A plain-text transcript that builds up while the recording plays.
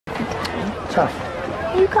Tough.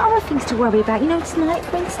 You've got other things to worry about, you know, tonight,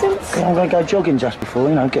 for instance. I'm going to go jogging just before,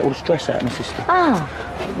 you know, get all the stress out of my system. Ah.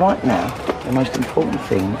 Right now, the most important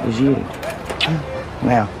thing is you.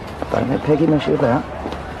 Now, don't let Peggy mess you about,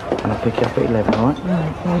 and I'll pick you up at 11, all right?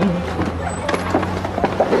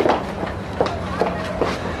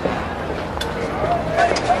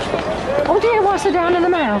 Oh dear, what's her down in the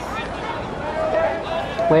mouth?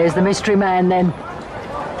 Where's the mystery man, then?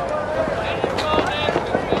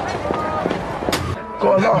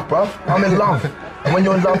 Gotta laugh, bruv. I'm in love. And when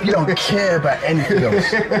you're in love, you don't care about anything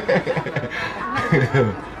else.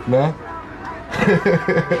 No?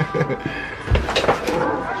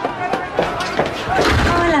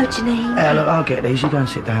 Oh, hello, Janine. Look, I'll get these. You go and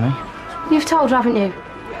sit down, eh? You've told her, haven't you?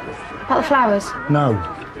 About the flowers? No.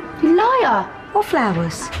 You liar! What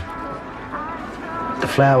flowers? The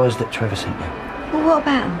flowers that Trevor sent you. Well, what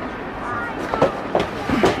about them?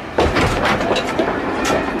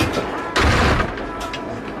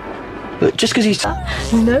 Look, just because he's...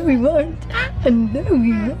 No, we won't. And no,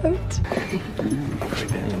 we won't.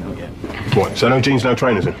 What, so no jeans, no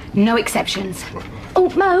trainers in? No exceptions. Oh,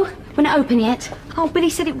 Mo, we're not open yet. Oh, Billy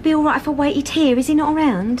said it would be all right if I waited here. Is he not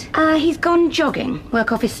around? He's gone jogging.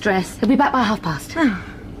 Work off his stress. He'll be back by 30:30. Oh,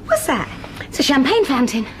 what's that? It's a champagne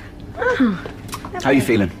fountain. Oh. How are you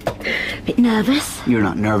feeling? Bit nervous. You're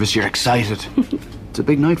not nervous, you're excited. It's a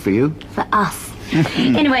big night for you. For us.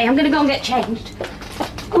 Anyway, I'm going to go and get changed.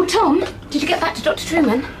 Oh, Tom, did you get back to Dr.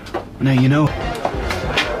 Truman? Now, you know...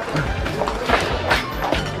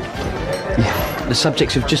 Yeah, the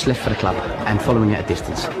subjects have just left for the club. I'm following at a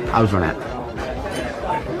distance. I was run out.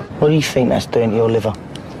 What do you think that's doing to your liver?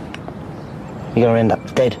 You're going to end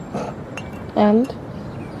up dead. And?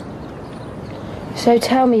 So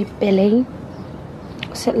tell me, Billy,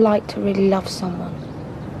 what's it like to really love someone?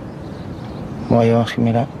 Why are you asking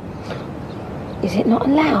me that? Is it not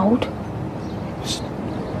allowed? It's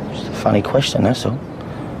a funny question, that's all.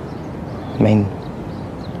 I mean,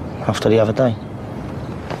 after the other day.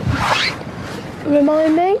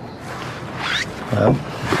 Remind me? Well,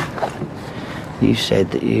 you said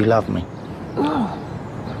that you love me. Oh,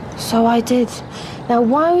 so I did. Now,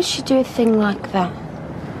 why would she do a thing like that?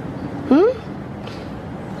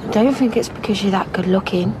 I don't think it's because you're that good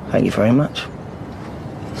looking. Thank you very much.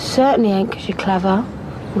 Certainly ain't because you're clever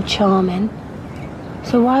or charming.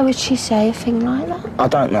 So why would she say a thing like that? I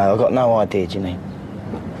don't know. I've got no idea, Janine.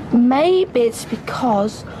 Maybe it's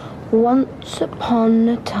because once upon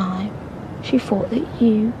a time she thought that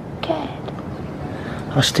you cared.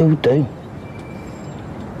 I still do.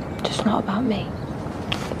 Just not about me.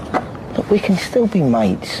 Look, we can still be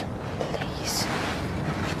mates. Please.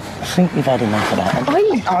 I think you've had enough of that.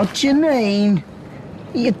 Oh, Janine!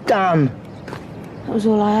 You're done. That was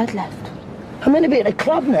all I had left. I'm meant to be at the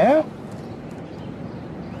club now.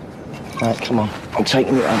 Right, come on. I'm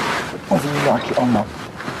taking you home. Whether you like it or not.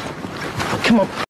 Come on.